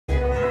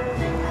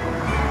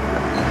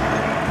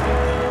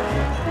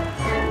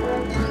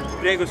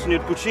Prego, signor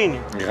Puccini.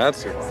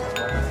 Grazie.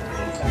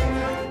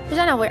 We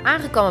zijn alweer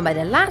aangekomen bij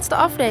de laatste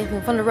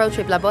aflevering van de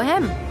Roadtrip la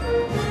Bohème.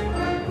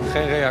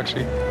 Geen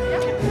reactie.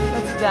 Met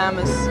de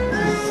dames.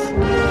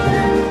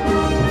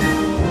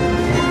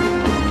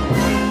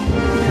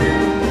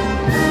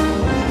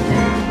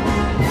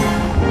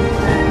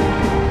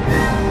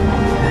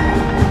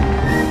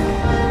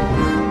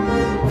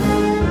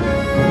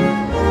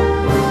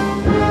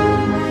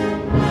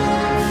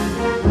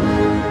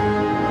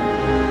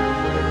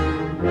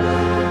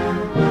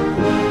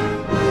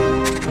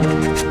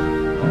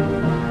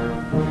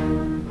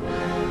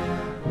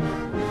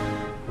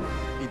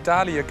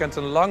 Italië kent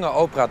een lange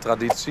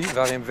operatraditie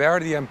waarin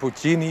Verdi en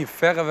Puccini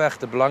verreweg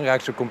de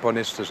belangrijkste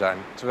componisten zijn.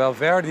 Terwijl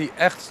Verdi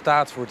echt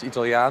staat voor het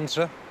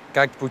Italiaanse,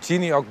 kijkt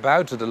Puccini ook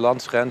buiten de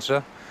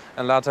landsgrenzen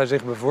en laat hij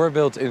zich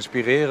bijvoorbeeld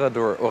inspireren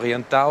door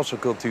Oriëntaalse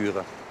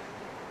culturen.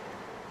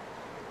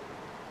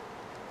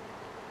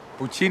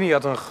 Puccini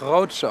had een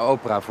grootse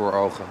opera voor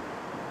ogen.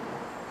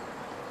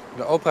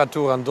 De opera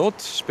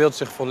Turandot speelt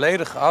zich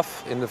volledig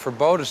af in de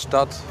verboden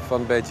stad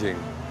van Beijing.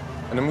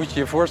 En dan moet je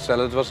je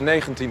voorstellen, het was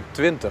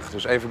 1920,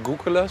 dus even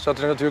googelen zat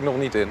er natuurlijk nog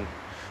niet in.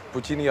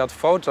 Puccini had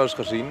foto's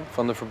gezien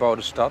van de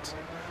verboden stad,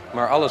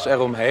 maar alles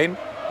eromheen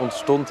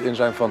ontstond in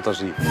zijn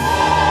fantasie.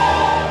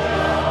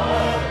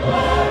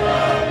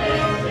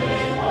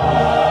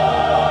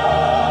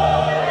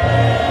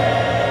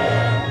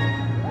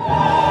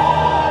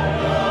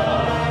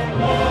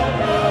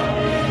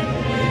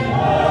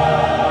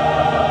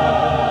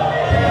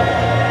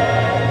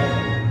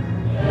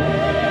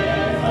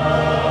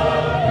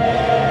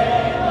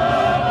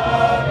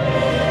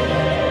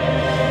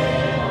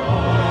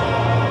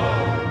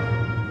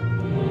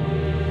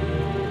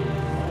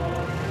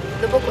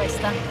 Dopo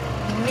questa,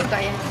 mi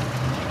vai.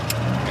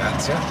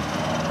 Grazie.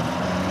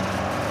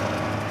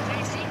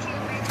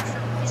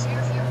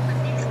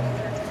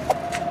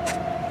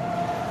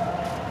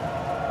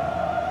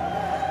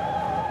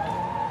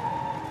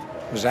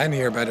 We zijn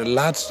hier bij de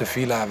laatste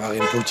villa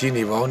waarin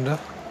Puccini woonde,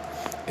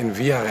 in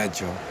Via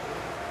Reggio.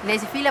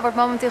 Deze villa wordt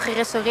momenteel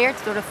gerestaureerd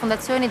door de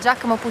Fondazione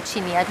Giacomo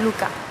Puccini uit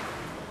Lucca.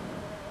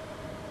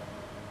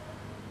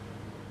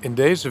 In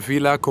deze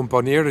villa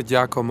componeerde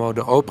Giacomo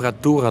de opera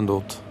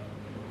Turandot.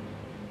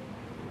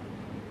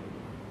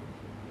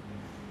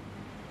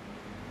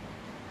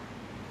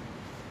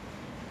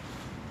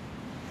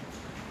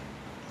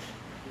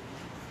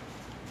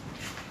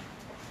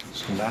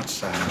 Zijn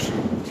laatste huis.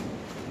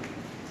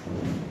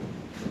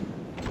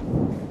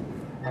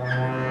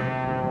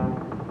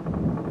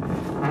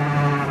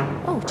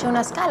 Oh, c'è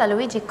una scala,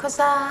 Luigi.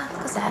 Cos'è?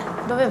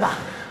 Dove va?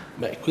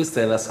 Beh,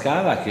 questa è la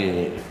scala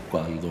che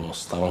quando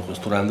stavano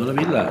costruendo la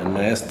villa il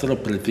maestro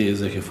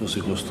pretese che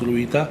fosse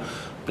costruita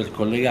per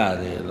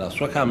collegare la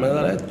sua camera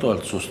da letto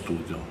al suo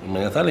studio, in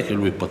maniera tale che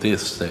lui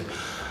potesse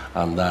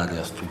andare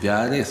a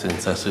studiare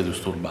senza essere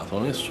disturbato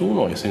da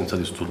nessuno e senza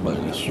disturbare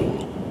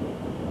nessuno.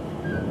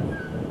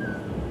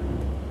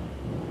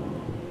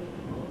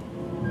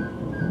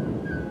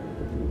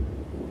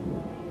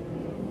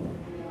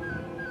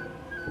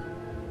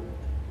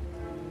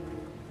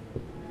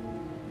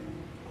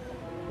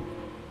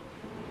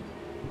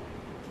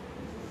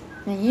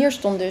 En hier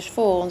stond dus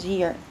voor ons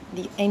hier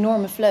die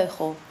enorme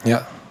vleugel.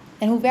 Ja.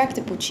 En hoe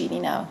werkte Puccini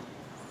nou?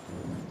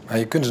 Maar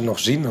je kunt het nog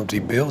zien op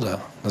die beelden,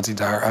 dat hij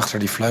daar achter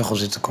die vleugel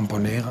zit te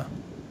componeren.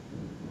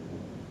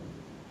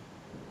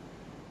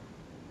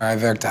 Maar hij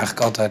werkte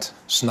eigenlijk altijd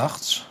 's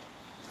nachts.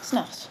 's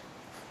Nachts.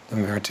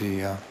 Dan werd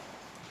hij,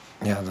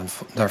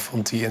 daar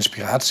vond hij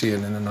inspiratie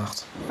in de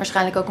nacht.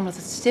 Waarschijnlijk ook omdat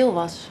het stil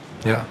was.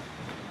 Ja,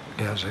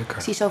 ja zeker.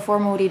 Ik zie zo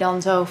voor me hoe hij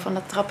dan zo van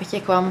dat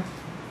trappetje kwam,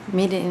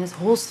 midden in het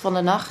holst van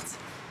de nacht,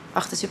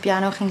 achter zijn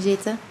piano ging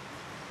zitten,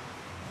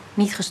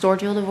 niet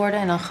gestoord wilde worden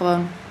en dan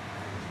gewoon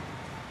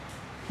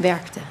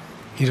werkte.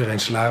 Iedereen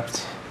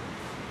slaapt,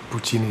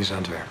 Puccini is aan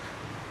het werk.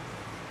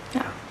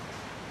 Ja.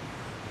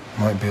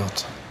 Mooi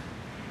beeld.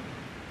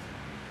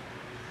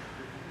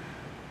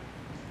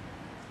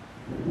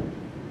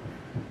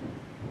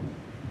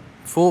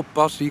 Vol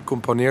passie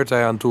componeert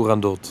hij aan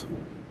Turandot.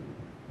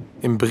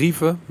 In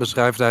brieven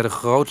beschrijft hij de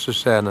grootste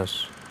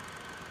scènes.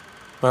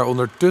 Maar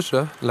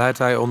ondertussen lijdt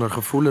hij onder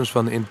gevoelens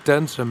van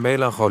intense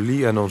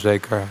melancholie en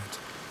onzekerheid.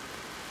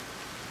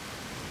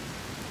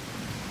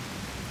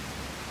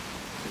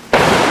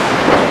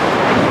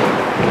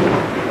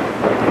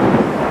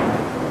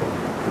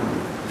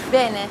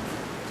 Bene.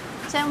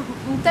 C'è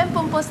un tempo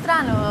un po'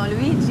 strano,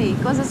 Luigi.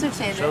 Cosa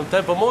succede? C'è un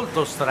tempo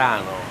molto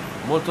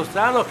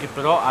strano che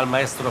però al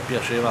maestro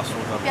piaceva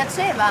assolutamente.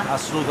 Piaceva?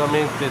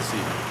 Assolutamente sì.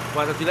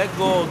 Guarda, ti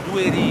leggo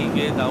 2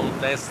 righe da un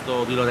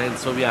testo di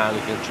Lorenzo Viani,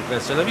 che è Il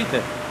cipresso della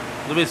vite,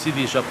 dove si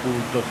dice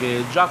appunto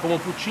che Giacomo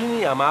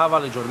Puccini amava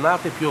le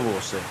giornate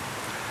piovose.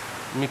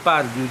 Mi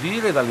par di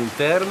udire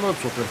dall'interno il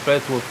suo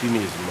perpetuo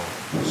ottimismo.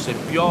 Se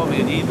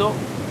piove rido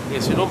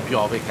e se non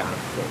piove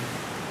canto.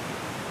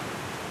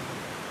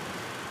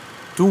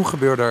 Toen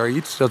gebeurde er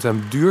iets dat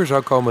hem duur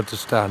zou komen te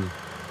staan.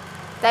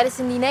 Tijdens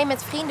een diner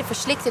met vrienden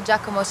verslikte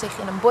Giacomo zich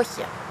in een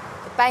botje.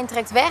 De pijn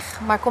trekt weg,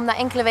 maar komt na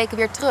enkele weken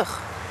weer terug.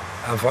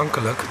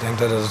 Aanvankelijk denkt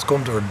hij dat het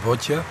komt door het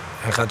botje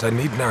en gaat hij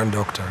niet naar een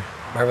dokter.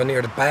 Maar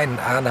wanneer de pijn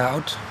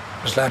aanhoudt,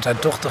 besluit hij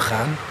toch te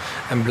gaan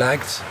en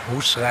blijkt,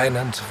 hoe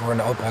schrijnend voor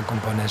een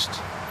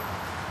operacomponist,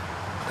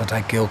 dat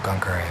hij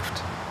keelkanker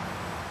heeft.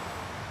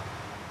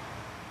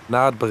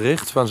 Na het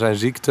bericht van zijn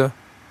ziekte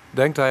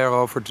denkt hij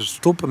erover te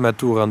stoppen met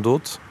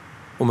Turandot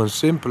om een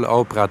simpele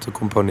opera te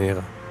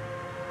componeren.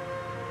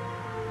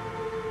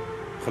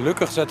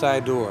 Gelukkig zet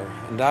hij door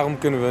en daarom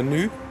kunnen we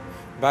nu,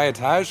 bij het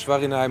huis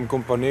waarin hij hem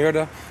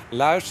componeerde,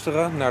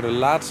 luisteren naar de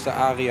laatste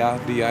aria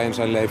die hij in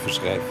zijn leven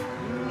schreef.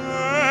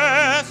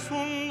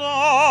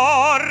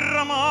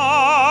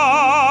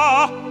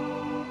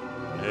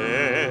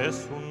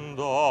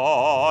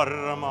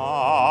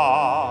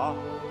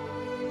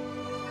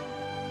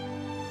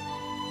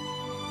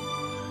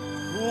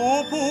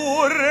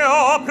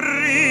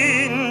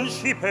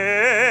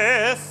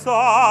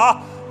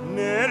 Principessa,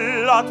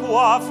 nella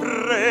tua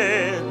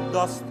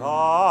fredda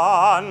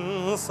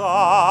stanza,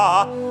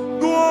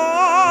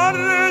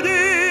 guardi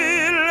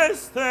le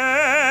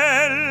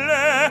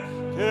stelle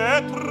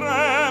che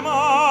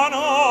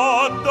tremano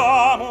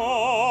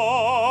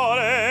d'amore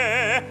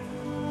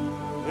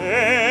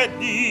e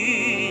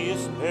di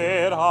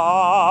speranza.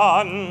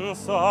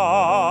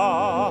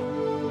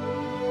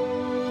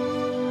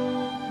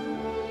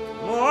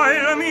 Ma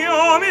il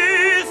mio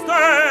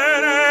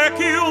mistero è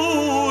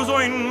chiuso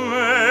in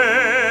me,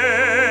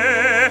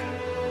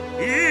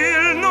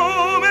 il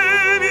nome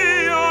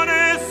mio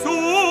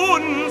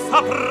nessun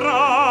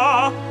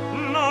saprà.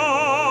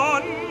 No,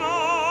 no.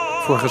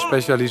 Voor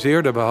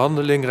gespecialiseerde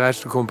behandeling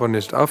reist de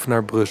componist af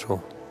naar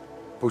Brussel.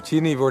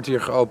 Puccini wordt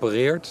hier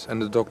geopereerd en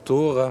de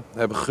doktoren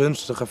hebben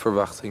gunstige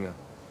verwachtingen.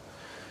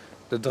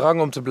 De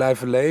drang om te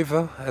blijven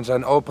leven en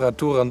zijn opera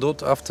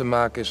Turandot af te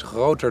maken is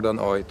groter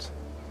dan ooit.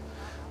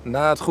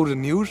 Na het goede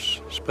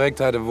nieuws spreekt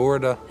hij de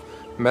woorden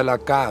 "Me la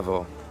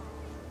cavo".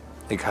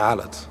 Ik haal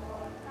het.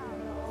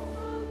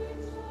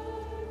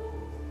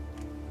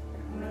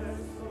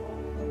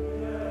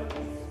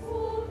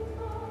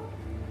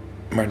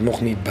 Maar het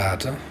mocht niet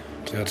baten.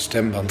 Hij had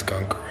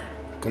stembandkanker.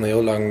 Kon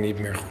heel lang niet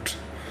meer goed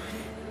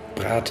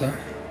praten.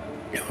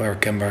 Heel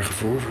herkenbaar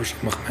gevoel voor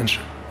sommige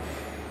mensen.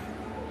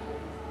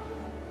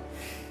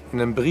 In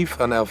een brief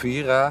aan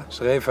Elvira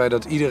schreef hij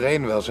dat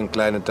iedereen wel zijn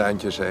kleine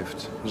tuintjes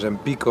heeft.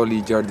 Zijn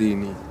piccoli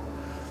giardini.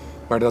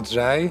 Maar dat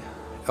zij,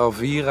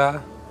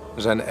 Elvira,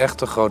 zijn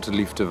echte grote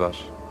liefde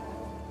was.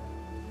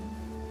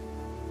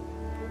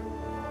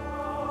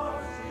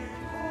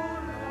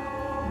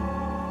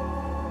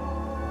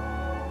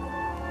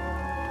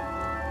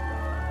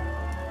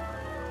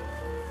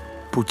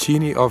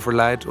 Puccini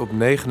overlijdt op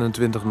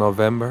 29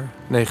 november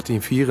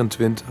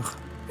 1924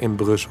 in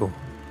Brussel.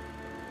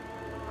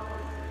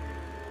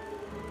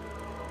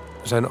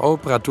 Zijn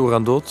opera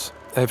Turandot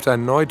heeft hij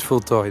nooit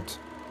voltooid.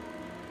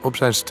 Op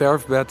zijn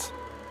sterfbed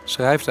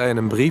schrijft hij in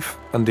een brief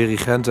aan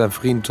dirigent en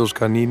vriend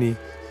Toscanini: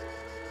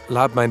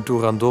 "Laat mijn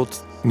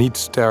Turandot niet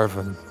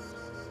sterven."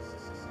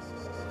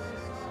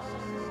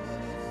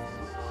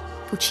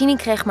 Puccini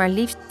kreeg maar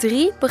liefst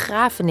 3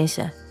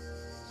 begrafenissen.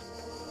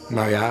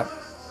 Nou ja,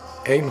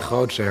 1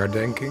 grootse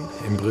herdenking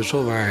in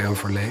Brussel waar hij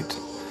overleed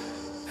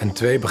en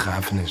 2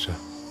 begrafenissen.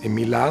 In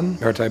Milaan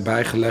werd hij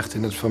bijgelegd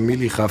in het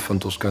familiegraf van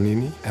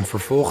Toscanini en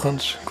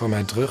vervolgens kwam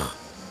hij terug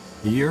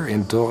hier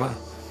in Torre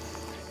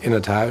in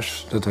het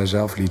huis dat hij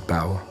zelf liet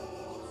bouwen.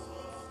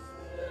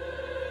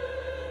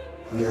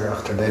 Hier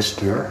achter deze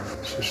deur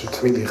is dus het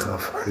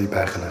familiegraf waar hij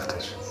bijgelegd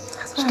is.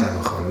 Daar staan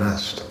we gewoon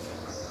naast.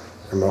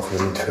 Daar mogen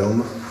we niet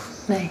filmen.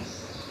 Nee.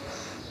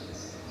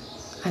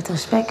 Uit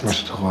respect. Dat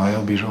is toch wel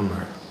heel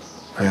bijzonder.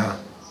 Maar ja,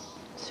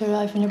 Zullen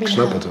we even naar ik binnen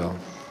snap gaan? het wel.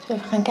 Zullen we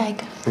even gaan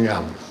kijken?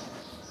 Ja.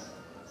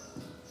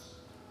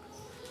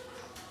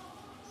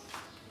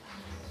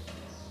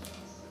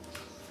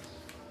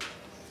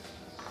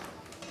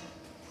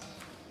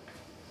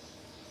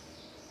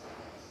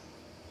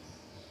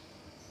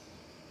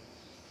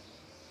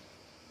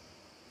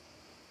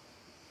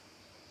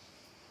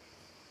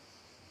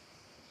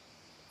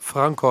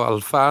 Franco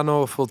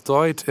Alfano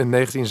voltooid in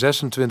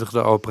 1926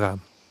 de opera.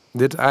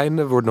 Dit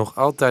einde wordt nog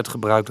altijd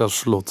gebruikt als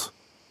slot.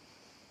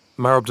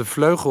 Maar op de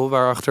vleugel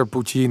waarachter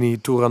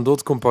Puccini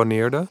Turandot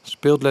componeerde,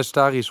 speelt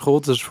Lestari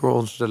Scholtes voor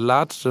ons de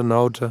laatste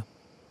noten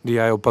die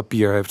hij op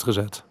papier heeft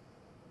gezet.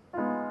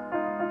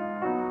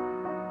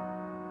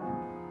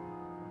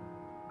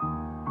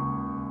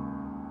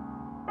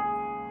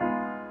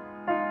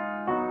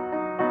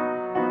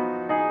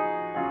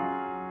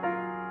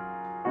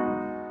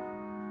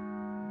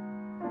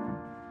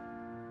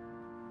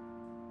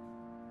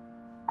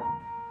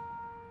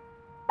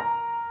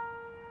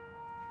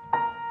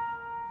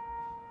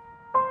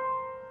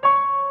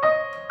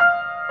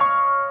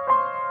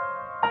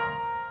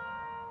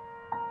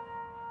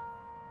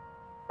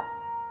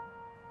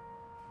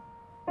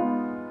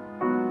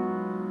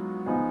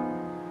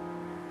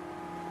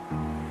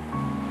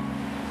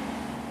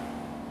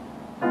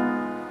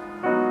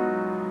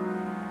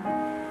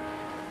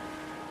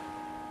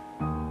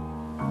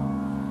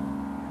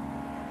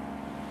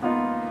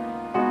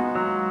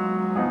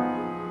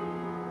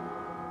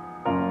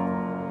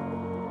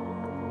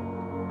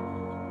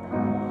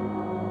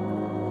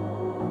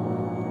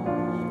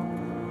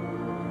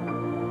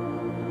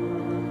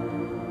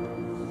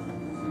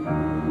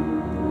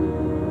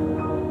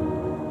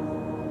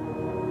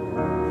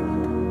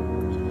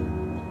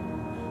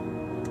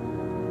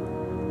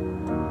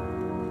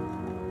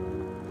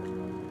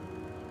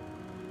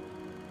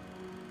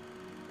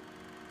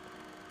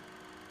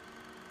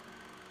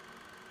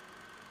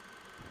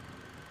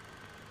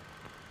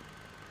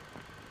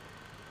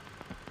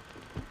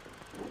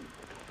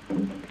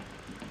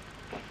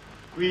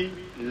 Qui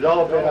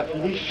l'opera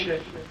finisce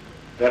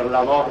per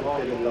la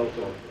morte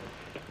dell'autore.